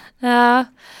 Ja,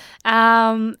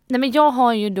 nej men jag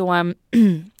har ju då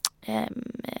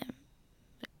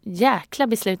jäkla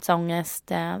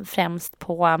beslutsångest främst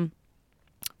på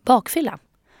bakfylla.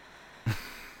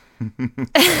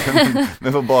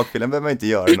 Men på bakfyllan behöver man inte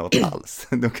göra något alls.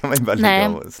 Då kan man ju bara ligga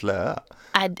och slöa.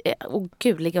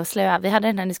 Ligga och slöa. Vi hade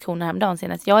den här diskussionen häromdagen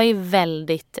senast. Jag är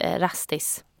väldigt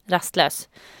rastlös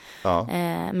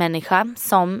människa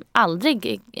som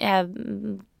aldrig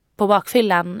på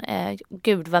bakfyllan,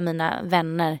 gud vad mina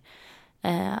vänner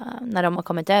när de har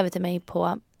kommit över till mig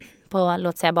på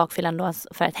låt säga bakfyllan då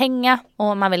för att hänga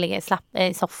och man vill ligga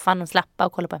i soffan och slappa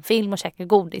och kolla på en film och käka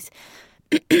godis.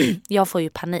 Jag får ju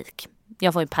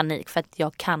panik för att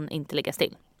jag kan inte ligga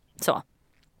still. Så.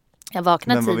 Jag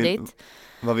vaknar tidigt.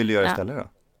 Vad vill du göra istället då?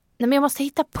 Nej, men jag måste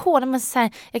hitta på det. Men så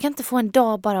här, jag kan inte få en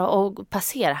dag bara att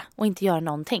passera och inte göra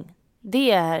någonting.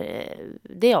 Det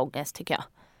är ångest tycker jag.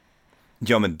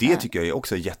 Ja, men det tycker jag är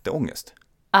också jätteångest.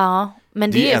 Ja,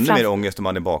 men det är ännu mer ångest om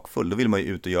man är bakfull. Då vill man ju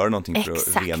ut och göra någonting för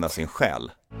Exakt. att rena sin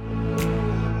själ.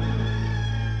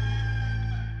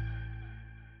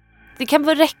 Det kan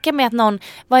väl räcka med att någon,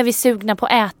 vad är vi sugna på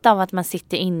att äta av att man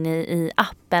sitter inne i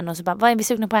appen och så bara, vad är vi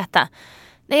sugna på att äta?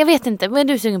 Nej, jag vet inte, vad är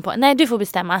du sugen på? Nej, du får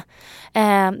bestämma.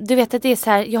 Du vet att det är så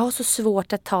här, jag har så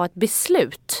svårt att ta ett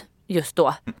beslut just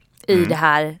då i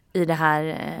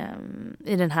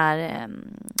den här,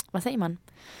 vad säger man?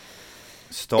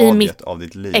 Stadiet av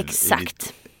ditt liv.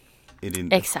 Exakt.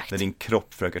 Exakt. När din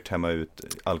kropp försöker tämma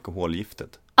ut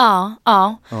alkoholgiftet. Ja.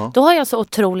 Då har jag så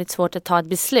otroligt svårt att ta ett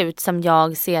beslut som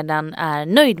jag sedan är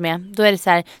nöjd med. Då är det så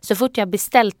här, så fort jag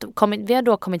beställt, vi har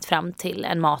då kommit fram till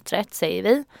en maträtt, säger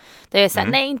vi. Då är det så här,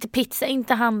 nej inte pizza,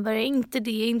 inte hamburgare, inte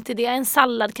det, en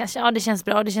sallad kanske. Ja, det känns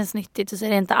bra, det känns nyttigt. Och så är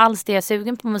det inte alls det jag är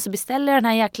sugen på, men så beställer jag den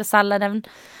här jäkla salladen.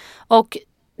 Och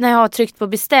när jag har tryckt på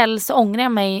beställ så ångrar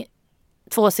jag mig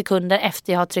 2 sekunder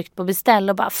efter jag har tryckt på beställ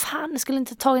och bara, fan, jag skulle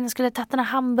inte jag skulle ha tagit den här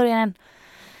hamburgaren.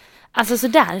 Alltså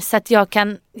sådär, så att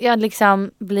jag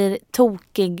liksom blir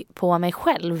tokig på mig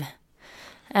själv.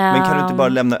 Men kan du inte bara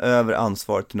lämna över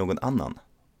ansvaret till någon annan?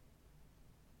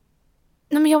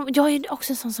 Nej, men jag är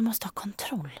också en sån som måste ha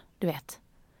kontroll, du vet.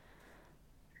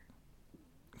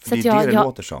 För så det är det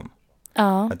låter som.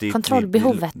 Ja,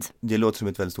 kontrollbehovet. Det låter som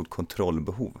ett väldigt stort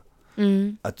kontrollbehov.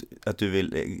 Att du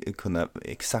vill kunna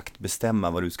exakt bestämma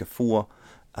vad du ska få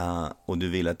och du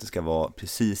vill att det ska vara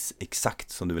precis exakt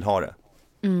som du vill ha det.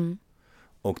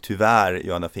 Och tyvärr,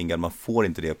 Johanna Fingal, man får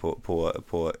inte det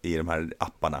i de här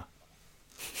apparna.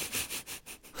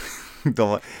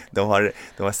 De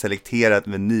har selekterat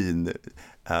menyn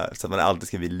så att man alltid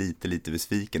ska bli lite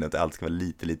besviken, att det alltid ska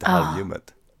vara lite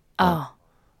halvljummet.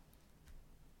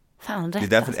 Fan, det är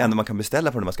därför ändå man kan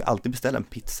beställa på det. Man ska alltid beställa en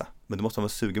pizza, men då måste man vara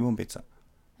sugen på en pizza.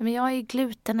 Men jag är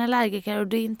glutenallergiker och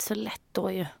det är inte så lätt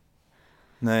då ju.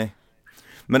 Nej.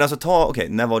 Men alltså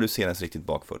när var du senast riktigt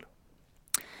bakfull?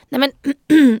 Nej, men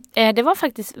det var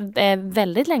faktiskt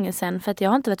väldigt länge sedan, för att jag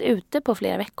har inte varit ute på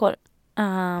flera veckor.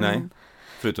 Nej,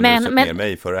 förutom att du söp ner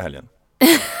mig förra helgen.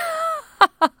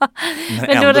 Men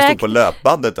ändå stod på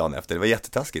löpbandet dagen efter. Det var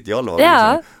jättetaskigt. Jag låg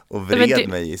och vred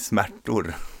mig i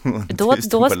smärtor.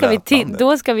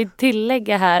 Då ska vi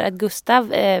tillägga här att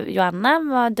Gustav, Joanna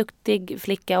var duktig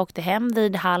flicka, åkte hem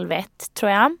vid 12:30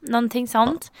 tror jag. Någonting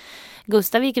sånt.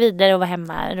 Gustav gick vidare och var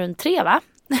hemma runt 3, va?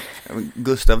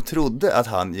 Gustav trodde att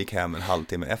han gick hem en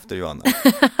halvtimme efter Joanna.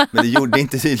 Men det gjorde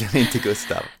tydligen inte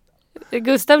Gustav.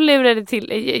 Joanna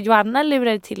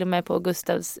lurade till och med på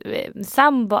Gustavs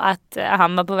sambo att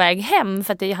han var på väg hem,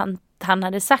 för att han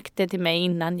hade sagt det till mig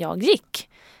innan jag gick.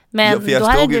 Men för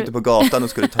jag stod ute på gatan och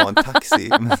skulle ta en taxi,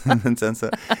 men sen så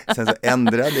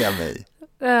ändrade jag mig.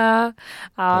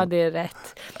 Ja, det är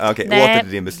rätt. Okej, åter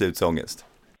till din beslutsångest.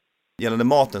 Gällande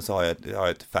maten så har jag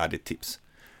ett färdigt tips.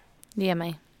 Ge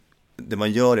mig. det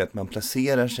man gör är att man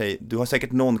placerar sig, du har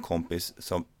säkert någon kompis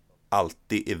som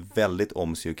alltid är väldigt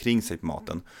om sig och kring sig på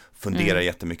maten, funderar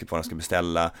jättemycket på vad de ska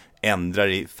beställa, ändrar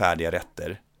i färdiga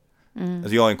rätter.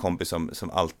 Alltså jag har en kompis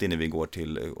som alltid när vi går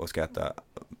till och ska äta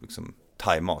liksom,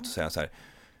 thai-mat, så säger han så här,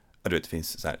 du vet, det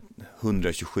finns så här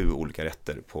 127 olika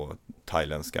rätter på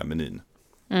thailändska menyn.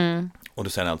 Och då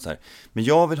säger han alltid så här, men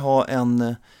jag vill ha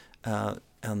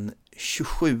en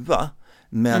 27,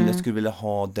 men jag skulle vilja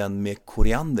ha den med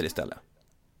koriander istället.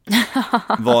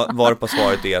 Varpå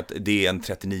svaret är att det är en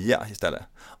 39 istället.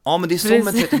 Ja, men det är som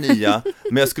en 39,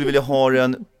 men jag skulle vilja ha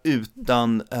den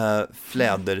utan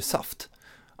flädersaft.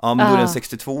 Ja, men då är det en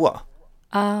 62.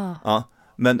 Ja,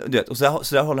 men du vet, och så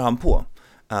där håller han på.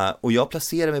 Och jag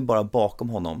placerar mig bara bakom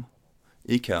honom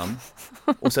i kön.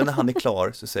 Och sen när han är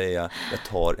klar så säger jag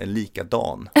tar en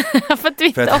likadan. För att du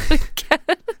inte orkar.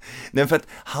 Nej, för att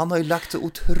han har ju lagt så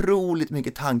otroligt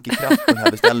mycket tankekraft på den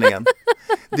här beställningen.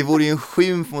 Det vore ju en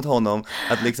skymf mot honom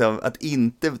att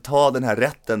inte ta den här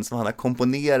rätten som han har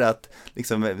komponerat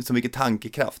liksom, med så mycket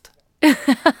tankekraft.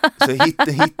 Så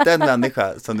hitta en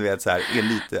människa som du vet så här, är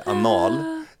lite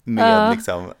anal med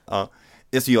liksom, ja.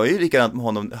 Alltså jag är ju likadant med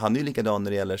honom, han är ju likadan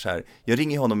när det gäller så här, jag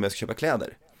ringer honom om jag ska köpa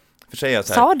kläder. För säger jag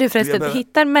så här, sa du förresten att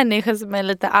hitta en människa som är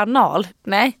lite anal?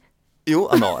 Nej. Jo,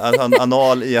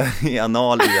 anal i att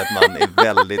man är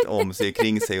väldigt om sig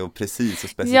kring sig och precis och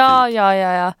specifikt.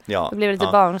 Ja. Det blev lite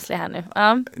barnslig här nu.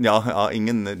 Ja,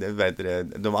 ingen vet det.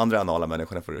 De andra anala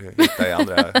människorna får du hitta i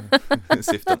andra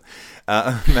syften.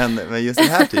 Men just den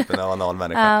här typen av anal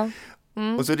människa.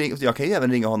 Och så jag kan ju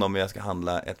även ringa honom om jag ska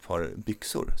handla ett par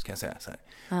byxor, ska jag säga så här.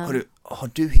 Har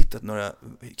du hittat några,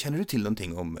 känner du till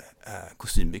någonting om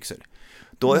kostymbyxor?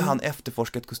 Då har han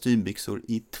efterforskat kostymbyxor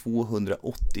i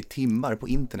 280 timmar på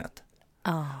internet.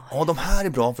 Ja, de här är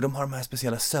bra för de har de här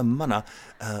speciella sömmarna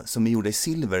som är gjorda i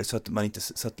silver så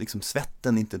att liksom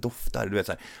svetten inte doftar. Du vet,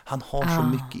 så här. Han har så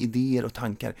mycket idéer och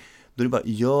tankar. Då är det bara,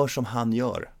 gör som han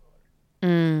gör.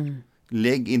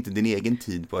 Lägg inte din egen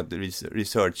tid på att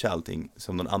researcha allting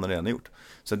som någon annan redan har gjort.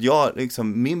 Så att jag,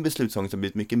 liksom, min beslutsångest har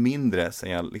blivit mycket mindre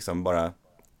sen jag liksom bara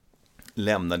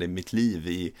lämnade mitt liv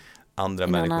i andra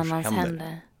människors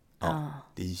händer. Ja,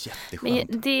 det är jätteskönt.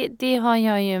 Men det har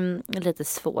jag ju lite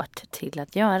svårt till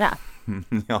att göra.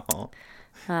 Ja.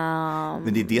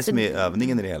 Men det är det som är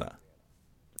övningen i det hela.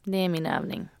 Det är min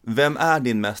övning. Vem är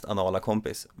din mest anala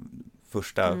kompis?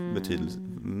 Första betydelse.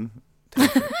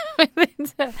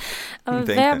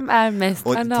 Vem är mest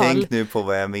anal? Och tänk nu på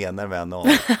vad jag menar med anal.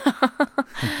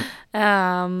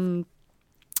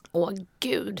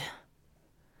 Gud.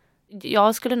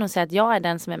 Jag skulle nog säga att jag är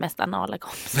den som är mest anala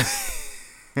kompis.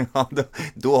 Ja,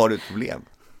 då har du ett problem.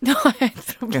 Då har jag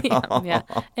ett problem,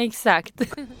 ja. Exakt.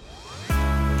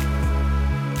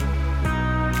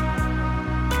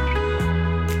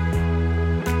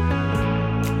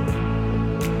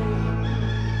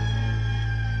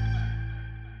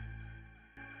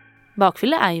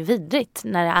 Bakfylla är ju vidrigt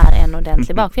när det är en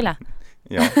ordentlig bakfylla.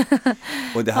 Ja,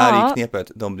 och det här är ju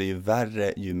knepet. De blir ju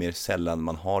värre ju mer sällan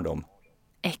man har dem.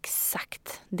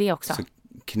 Exakt, det också. Så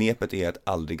knepet är att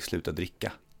aldrig sluta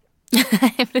dricka.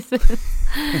 Precis.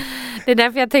 Det är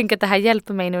därför jag tänker att det här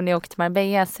hjälper mig nu när jag åker till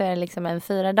Marbella. Så är det liksom en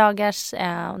 4 dagars,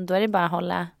 då är det bara att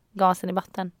hålla gasen i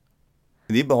botten.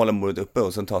 Det är bara att hålla modet uppe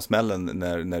och sen ta smällen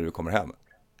när du kommer hem.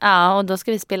 Ja, och då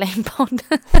ska vi spela in podd.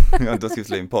 Ja, då ska vi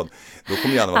spela in podd. Då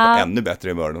kommer Janna vara på ännu bättre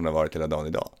humör än hon har varit hela dagen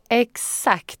idag.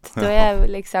 Exakt, då är jag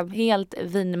liksom helt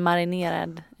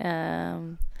vinmarinerad,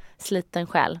 sliten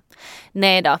själ.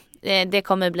 Nej då, det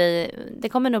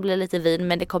kommer nog bli lite vin,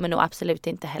 men det kommer nog absolut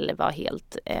inte heller vara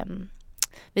helt...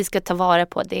 vi ska ta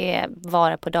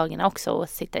vara på dagarna också och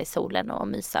sitta i solen och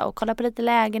mysa och kolla på lite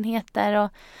lägenheter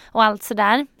och allt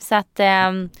sådär. Så att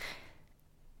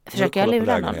försöker jag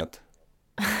lura någon.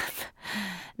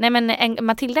 Nej, men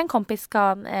Matilda, en kompis,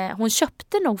 hon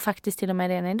köpte nog faktiskt till och med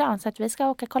redan idag, så att vi ska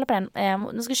åka och kolla på den.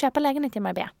 Hon ska köpa lägenhet i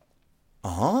Marbella.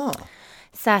 Aha.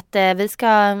 Så att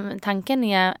tanken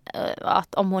är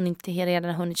att om hon inte redan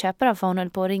har hunnit köpa den, för hon höll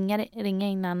på att ringa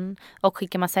innan och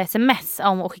skicka massa sms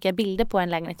och skicka bilder på en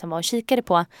lägenhet som var och kikade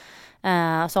på.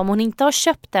 Så om hon inte har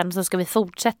köpt den så ska vi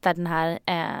fortsätta den här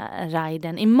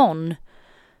riden imorgon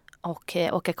och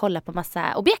åka kolla på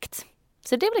massa objekt.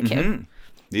 Så det blir kul. Mm-hmm.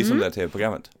 Det är som det här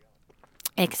tv-programmet.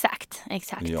 Exakt.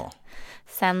 Ja.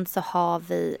 Sen så har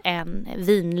vi en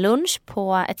vinlunch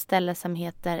på ett ställe som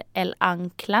heter El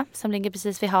Ancla, som ligger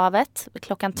precis vid havet,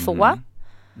 2:00.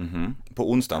 Mm-hmm.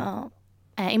 På onsdag?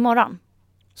 Imorgon.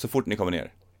 Så fort ni kommer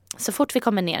ner? Så fort vi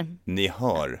kommer ner. Ni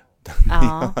hör.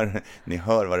 Ni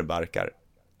hör vad det barkar.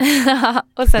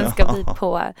 Och sen ska vi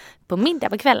på middag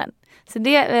på kvällen. Så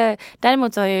det,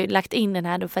 däremot så har jag ju lagt in den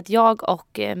här då för att jag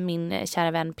och min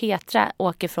kära vän Petra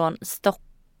åker från Stockholm.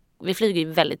 Vi flyger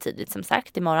ju väldigt tidigt som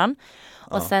sagt imorgon.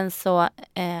 Och sen så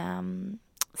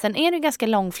sen är det ganska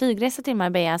lång flygresa till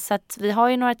Marbella, så att vi har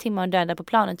ju några timmar att döda på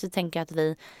planet. Vi tänker att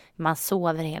man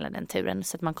sover hela den turen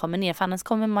så att man kommer ner. För annars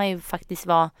kommer man ju faktiskt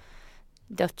vara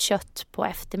dött kött på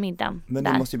eftermiddagen. Men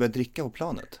du måste ju börja dricka på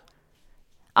planet.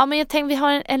 Ja, men jag tänkte vi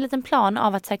har en liten plan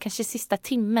av att så här, kanske sista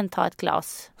timmen ta ett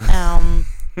glas.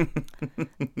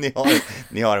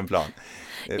 Ni har en plan.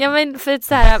 Ja, men för att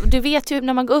så här, du vet ju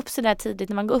när man går upp så där tidigt,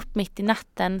 när man går upp mitt i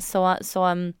natten så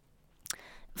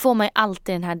får man ju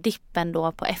alltid den här dippen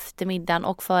då på eftermiddagen,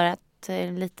 och för att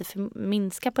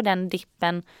minska på den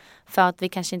dippen för att vi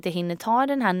kanske inte hinner ta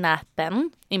den här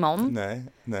nappen imorgon.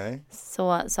 Nej.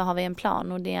 Så har vi en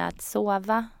plan, och det är att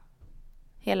sova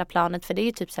hela planet, för det är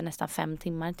ju typ så nästan 5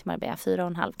 timmar till Marbella,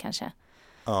 4,5 kanske.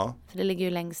 Ja. För det ligger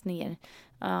ju längst ner.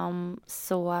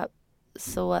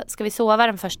 Så ska vi sova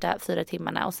de första 4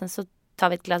 timmarna och sen så tar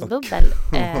vi ett glas bubbel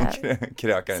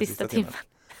krökar sista timmen.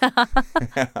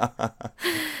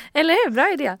 Eller hur?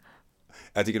 Bra idé.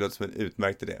 Jag tycker det låter som en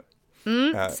utmärkt idé.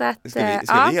 Ska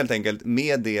vi helt enkelt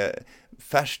med det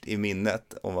färskt i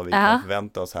minnet om vad vi kan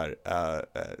förvänta oss här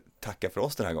tacka för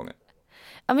oss den här gången?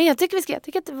 Ja, men jag tycker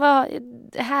att det var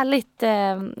ett härligt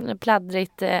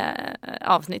pladdrigt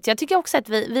avsnitt. Jag tycker också att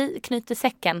vi knyter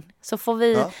säcken, så får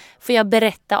jag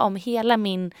berätta om hela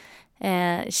min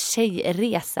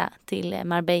tjejresa till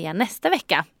Marbella nästa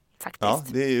vecka faktiskt. Ja,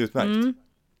 det är utmärkt.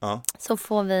 Ja. Så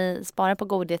får vi spara på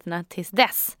godheterna tills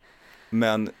dess.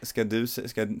 Men ska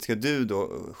du då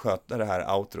sköta det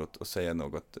här outrot och säga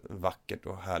något vackert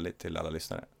och härligt till alla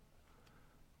lyssnare?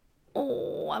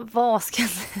 Vad ska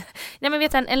jag säga? Nej, men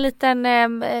vet du, en liten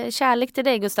kärlek till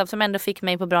dig, Gustav, som ändå fick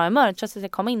mig på bra humör trots att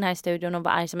jag kom in här i studion och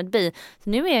var arg som ett bi. Så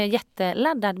nu är jag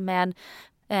jätteladdad med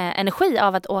energi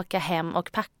av att åka hem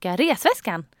och packa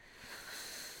resväskan.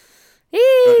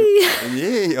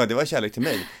 Ja, det var kärlek till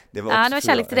mig. Det var också det var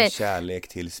kärlek till dig. Kärlek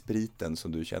till spriten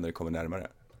som du känner kommer närmare.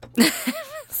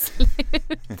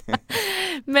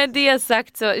 Med det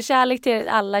sagt så, kärlek till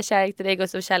alla, kärlek till dig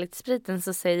och kärlek till spriten,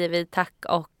 så säger vi tack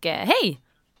och hej!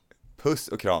 Puss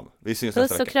och kram, vi syns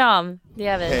nästa vecka. Puss och kram, det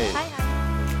gör vi. Hej. Hej.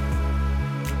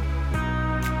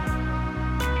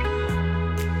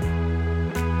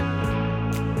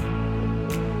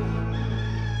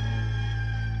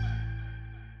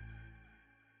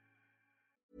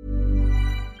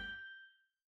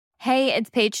 Hey, it's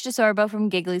Paige DeSorbo from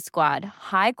Giggly Squad.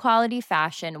 High quality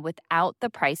fashion without the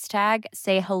price tag.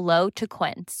 Say hello to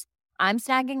Quince. I'm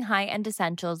snagging high-end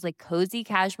essentials like cozy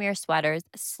cashmere sweaters,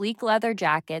 sleek leather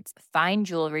jackets, fine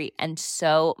jewelry, and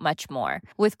so much more.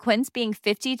 With Quince being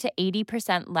 50 to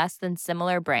 80% less than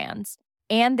similar brands.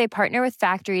 And they partner with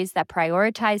factories that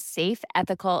prioritize safe,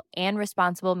 ethical, and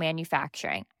responsible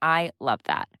manufacturing. I love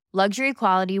that. Luxury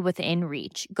quality within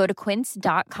reach. Go to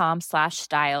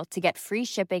quince.com/style to get free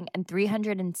shipping and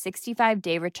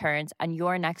 365-day returns on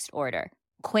your next order.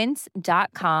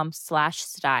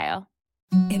 Quince.com/style.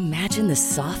 Imagine the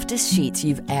softest sheets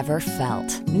you've ever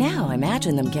felt. Now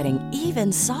imagine them getting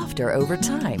even softer over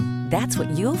time. That's what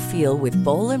you'll feel with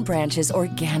Boll & Branch's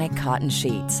organic cotton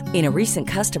sheets. In a recent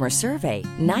customer survey,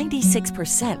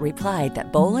 96% replied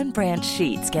that Boll & Branch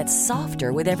sheets get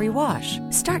softer with every wash.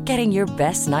 Start getting your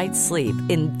best night's sleep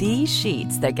in these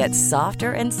sheets that get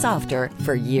softer and softer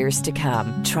for years to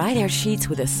come. Try their sheets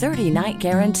with a 30-night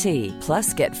guarantee.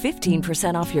 Plus, get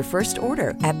 15% off your first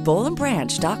order at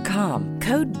bollandbranch.com.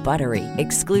 Code BUTTERY.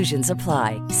 Exclusions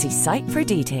apply. See site for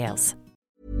details.